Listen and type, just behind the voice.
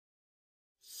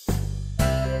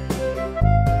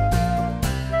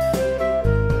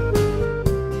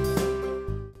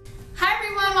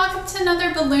to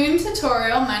another balloon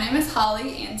tutorial. My name is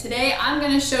Holly and today I'm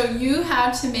going to show you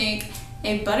how to make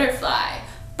a butterfly.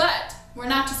 But we're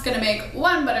not just going to make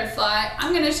one butterfly,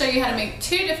 I'm going to show you how to make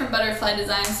two different butterfly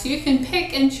designs so you can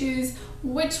pick and choose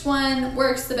which one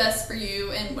works the best for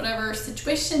you in whatever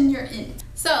situation you're in.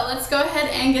 So let's go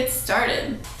ahead and get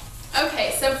started.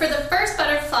 Okay, so for the first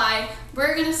butterfly,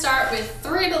 we're going to start with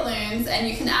 3 balloons, and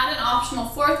you can add an optional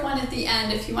 4th one at the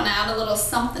end if you want to add a little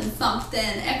something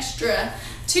extra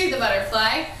to the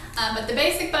butterfly. But the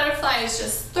basic butterfly is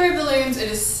just 3 balloons. It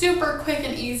is super quick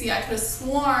and easy. I could have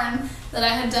sworn that I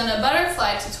had done a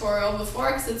butterfly tutorial before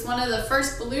because it's one of the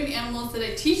first balloon animals that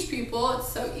I teach people. It's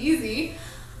so easy.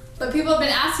 But people have been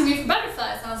asking me for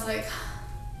butterflies, and I was like,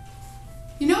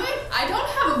 you know what? I don't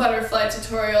have a butterfly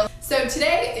tutorial. So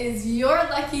today is your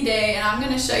lucky day, and I'm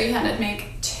going to show you how to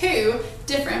make 2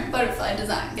 different butterfly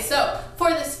designs. So for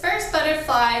this first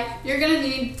butterfly, you're going to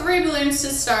need 3 balloons to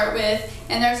start with,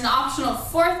 and there's an optional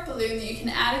 4th balloon that you can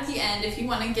add at the end if you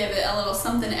want to give it a little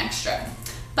something extra.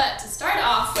 But to start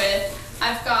off with,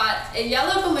 I've got a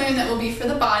yellow balloon that will be for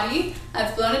the body.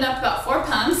 I've blown it up about 4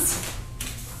 pumps.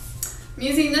 I'm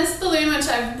using this balloon, which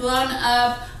I've blown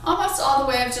up almost all the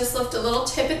way. I've just left a little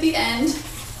tip at the end.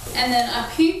 And then a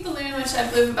pink balloon, which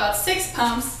I blew about 6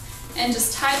 pumps, and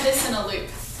just tied this in a loop.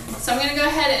 So I'm going to go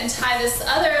ahead and tie this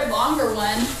other longer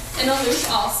one in a loop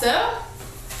also.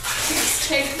 Just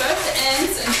take both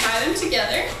ends and tie them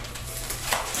together.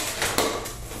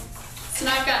 So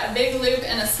now I've got a big loop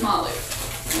and a small loop.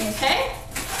 Okay?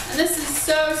 And this is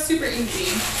so super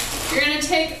easy. You're going to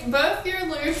take both your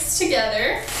loops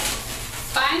together,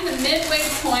 find the midway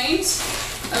point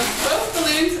of both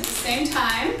balloons at the same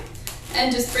time, and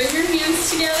just bring your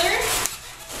hands together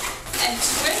and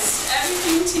twist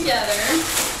everything together.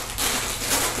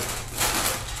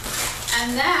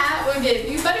 And that will give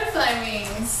you butterfly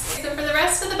wings. So for the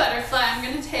rest of the butterfly, I'm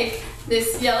going to take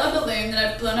this yellow balloon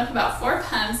that I've blown up about 4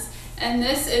 pumps, and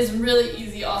this is really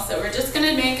easy also. We're just going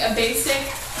to make a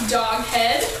basic dog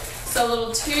head. So a little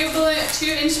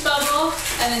 2-inch bubble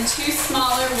and then 2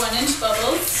 smaller 1-inch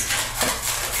bubbles.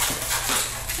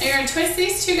 And you're going to twist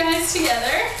these 2 guys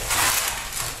together,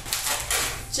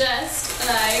 just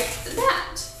like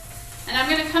that. And I'm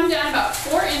going to come down about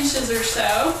 4 inches or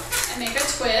so and make a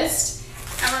twist.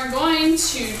 And we're going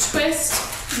to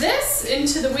twist this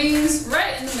into the wings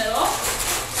right in the middle.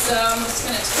 So I'm just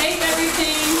going to take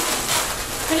everything,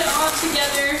 put it all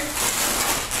together.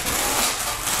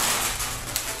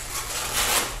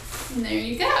 And there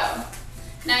you go.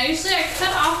 Now usually I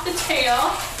cut off the tail.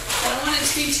 I don't want it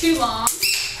to be too long.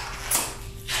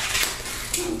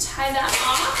 And tie that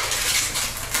off.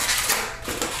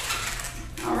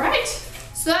 Alright,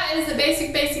 so that is the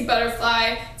basic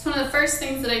butterfly. It's one of the first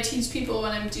things that I teach people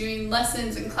when I'm doing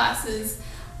lessons and classes.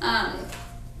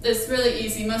 It's really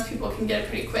easy. Most people can get it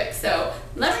pretty quick. So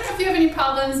let me know if you have any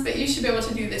problems, but you should be able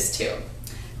to do this too.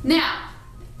 Now,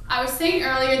 I was saying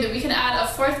earlier that we can add a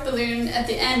 4th balloon at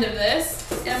the end of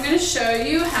this, and I'm going to show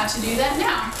you how to do that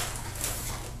now.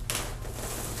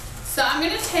 So I'm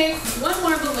going to take one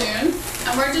more balloon,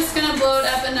 and we're just going to blow it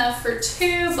up enough for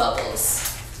 2 bubbles.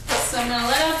 So I'm going to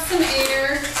let out some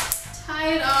air,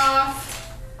 tie it off.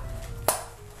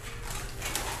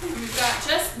 And we've got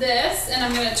just this, and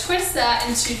I'm going to twist that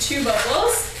into 2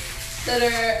 bubbles that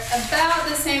are about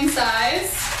the same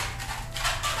size.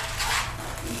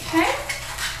 Okay?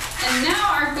 And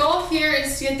now our goal here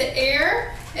is to get the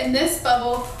air in this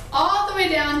bubble all the way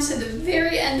down to the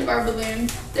very end of our balloon.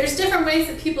 There's different ways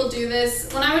that people do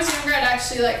this. When I was younger, I'd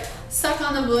actually like suck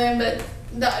on the balloon, but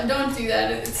don't do that.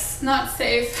 It's not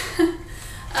safe.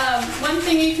 One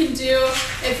thing you can do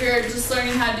if you're just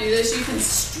learning how to do this, you can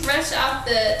stretch out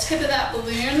the tip of that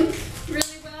balloon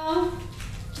really well.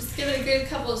 Just give it a good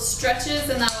couple of stretches,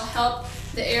 and that will help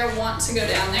the air want to go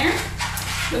down there.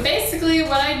 But basically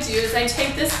what I do is I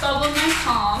take this bubble in my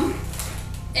palm,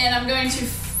 and I'm going to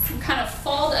kind of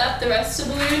fold up the rest of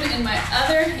the balloon in my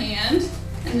other hand,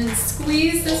 and then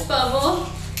squeeze this bubble,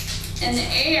 and the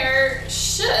air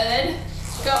should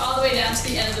go all the way down to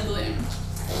the end of the balloon.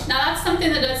 Now that's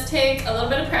something that does take a little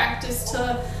bit of practice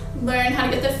to learn how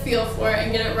to get the feel for it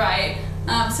and get it right.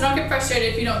 So don't get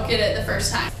frustrated if you don't get it the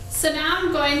first time. So now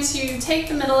I'm going to take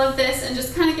the middle of this and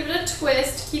just kind of give it a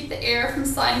twist to keep the air from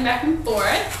sliding back and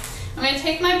forth. I'm going to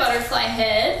take my butterfly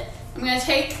head. I'm going to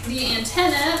take the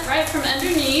antenna right from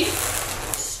underneath,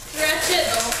 stretch it.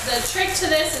 The trick to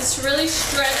this is to really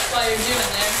stretch while you're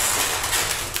doing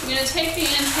this. I'm going to take the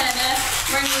antenna,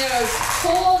 we're going to go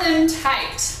pull them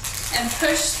tight and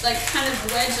push, like kind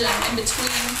of wedge them in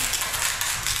between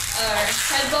our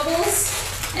head bubbles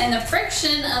and the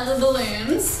friction of the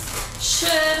balloons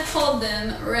should hold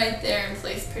them right there in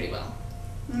place pretty well.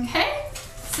 Okay,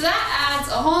 so that adds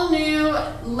a whole new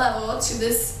level to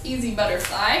this easy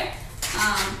butterfly.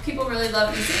 People really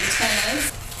love these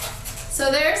antennas.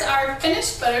 So there's our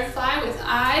finished butterfly with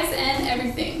eyes and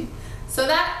everything. So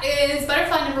that is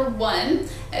butterfly number 1.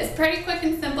 It's pretty quick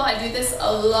and simple. I do this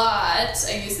a lot.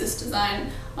 I use this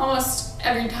design almost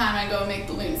every time I go make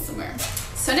balloons somewhere.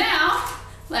 So now,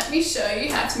 let me show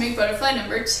you how to make butterfly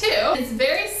number 2. It's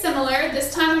very similar.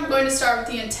 This time I'm going to start with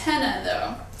the antenna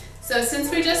though. So since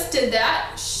we just did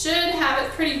that, should have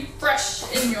it pretty fresh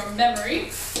in your memory.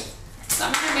 So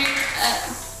I'm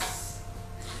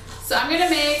gonna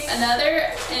make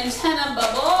another antenna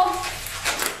bubble.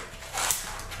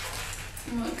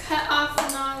 I'm gonna cut off the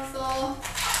nozzle,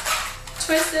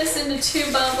 twist this into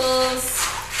 2 bubbles,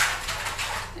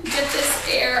 and get this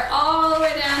air all the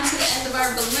way down to the end of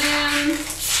our balloon,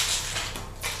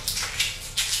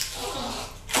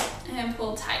 and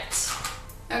pull tight.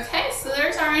 Okay, so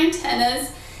there's our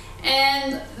antennas,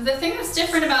 and the thing that's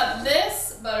different about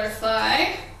this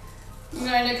butterfly, I'm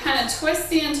going to kind of twist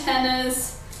the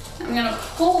antennas, I'm going to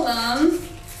pull them,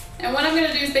 and what I'm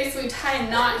going to do is basically tie a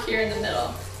knot here in the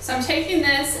middle. So I'm taking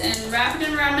this and wrapping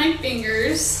it around my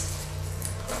fingers.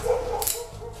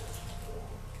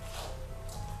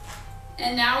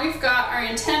 And now we've got our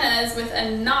antennas with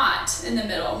a knot in the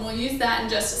middle, and we'll use that in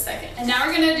just a second. And now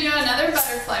we're going to do another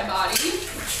butterfly body.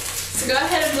 So go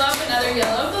ahead and blow up another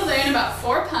yellow balloon, about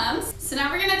 4 pumps. So now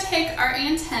we're going to take our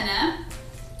antenna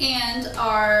and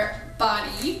our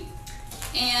body,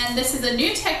 and this is a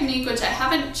new technique which I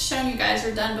haven't shown you guys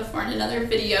or done before in another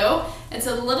video. It's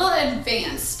a little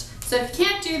advanced, so if you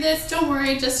can't do this, don't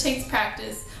worry, it just takes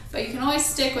practice, but you can always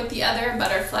stick with the other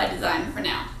butterfly design for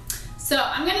now. So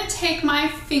I'm going to take my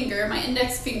finger, my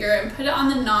index finger, and put it on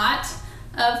the knot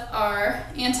of our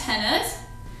antennas,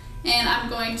 and I'm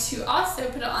going to also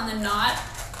put it on the knot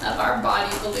of our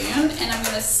body balloon, and I'm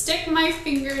going to stick my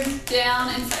finger down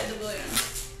inside the balloon.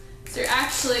 So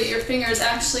your finger is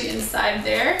actually inside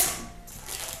there.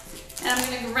 And I'm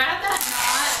going to grab that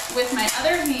knot with my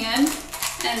other hand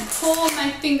and pull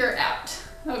my finger out,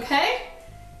 okay?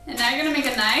 And now you're going to make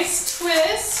a nice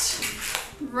twist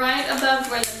right above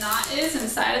where the knot is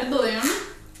inside of the balloon.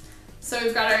 So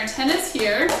we've got our antennas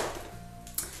here.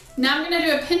 Now I'm going to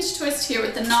do a pinch twist here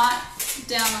with the knot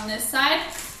down on this side.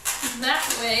 That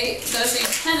way those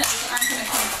antennas aren't going to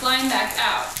come flying back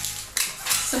out.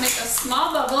 So make a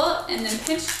small bubble and then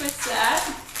pinch twist that.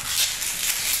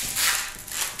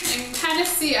 And you can kind of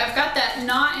see I've got that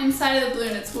knot inside of the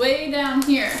balloon. It's way down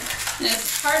here, and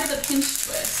it's part of the pinch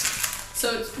twist.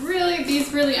 So it's really,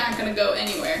 these really aren't going to go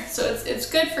anywhere. So it's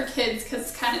good for kids because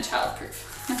it's kind of childproof,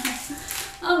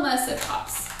 unless it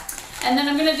pops. And then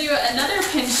I'm going to do another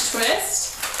pinch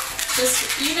twist,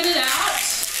 just to even it out.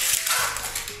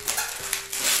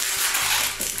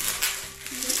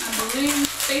 Get my balloon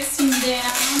facing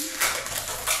down.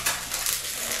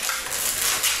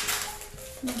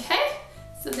 Okay,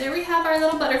 so there we have our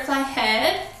little butterfly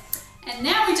head. And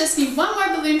now we just need one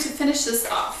more balloon to finish this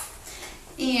off.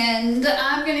 And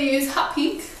I'm going to use hot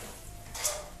pink.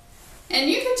 And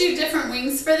you could do different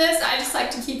wings for this. I just like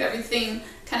to keep everything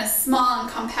kind of small and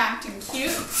compact and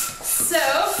cute. So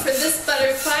for this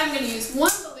butterfly, I'm going to use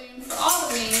one balloon for all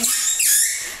the wings.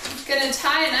 I'm going to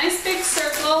tie a nice big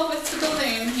circle with the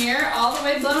balloon here, all the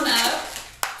way blown up.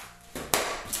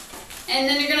 And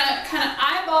then you're going to kind of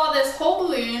eyeball this whole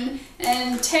balloon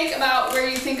and take about where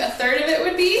you think a third of it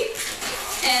would be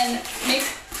and make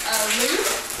a loop.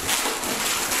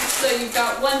 So you've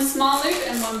got one small loop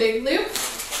and one big loop.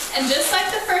 And just like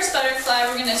the first butterfly,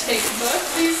 we're going to take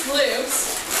both these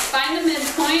loops, find the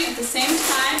midpoint at the same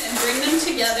time, and bring them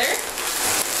together.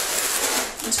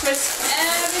 And twist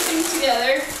everything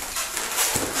together,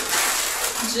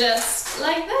 just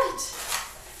like that.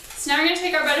 So now we're going to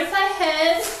take our butterfly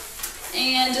head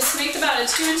and just make about a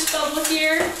 2-inch bubble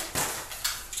here.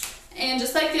 And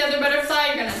just like the other butterfly,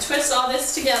 you're going to twist all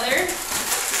this together.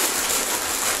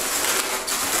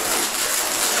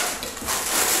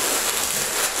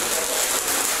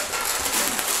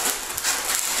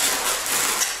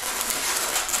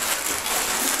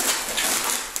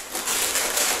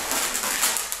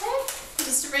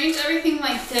 Arrange everything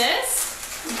like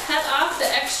this and cut off the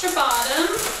extra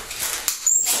bottom.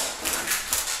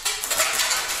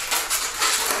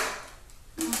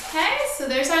 Okay, so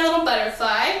there's our little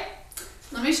butterfly.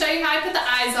 Let me show you how I put the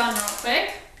eyes on real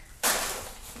quick.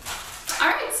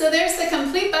 Alright, so there's the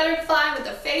complete butterfly with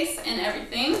the face and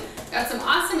everything. Got some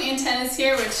awesome antennas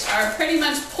here which are pretty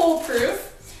much pull proof.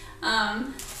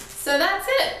 So that's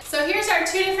it. So here's our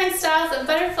 2 different styles of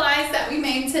butterflies that we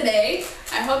made today.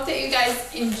 I hope that you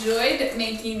guys enjoyed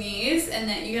making these and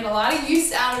that you get a lot of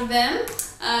use out of them.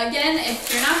 Again,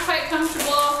 if you're not quite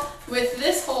comfortable with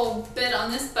this whole bit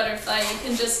on this butterfly, you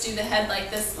can just do the head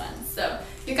like this one. So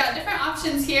you've got different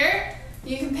options here.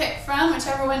 You can pick from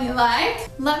whichever one you like.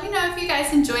 Let me know if you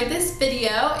guys enjoyed this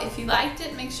video. If you liked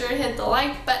it, make sure to hit the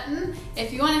like button.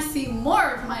 If you want to see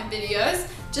more of my videos,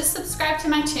 just subscribe to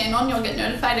my channel and you'll get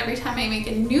notified every time I make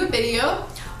a new video.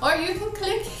 Or you can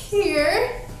click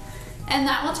here and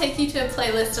that will take you to a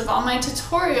playlist of all my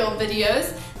tutorial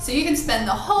videos so you can spend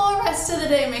the whole rest of the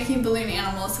day making balloon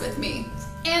animals with me.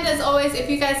 And as always, if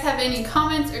you guys have any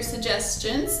comments or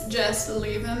suggestions, just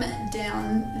leave them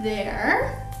down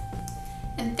there.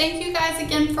 And thank you guys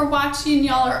again for watching.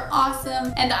 Y'all are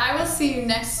awesome. And I will see you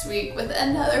next week with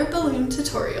another balloon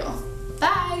tutorial.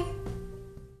 Bye!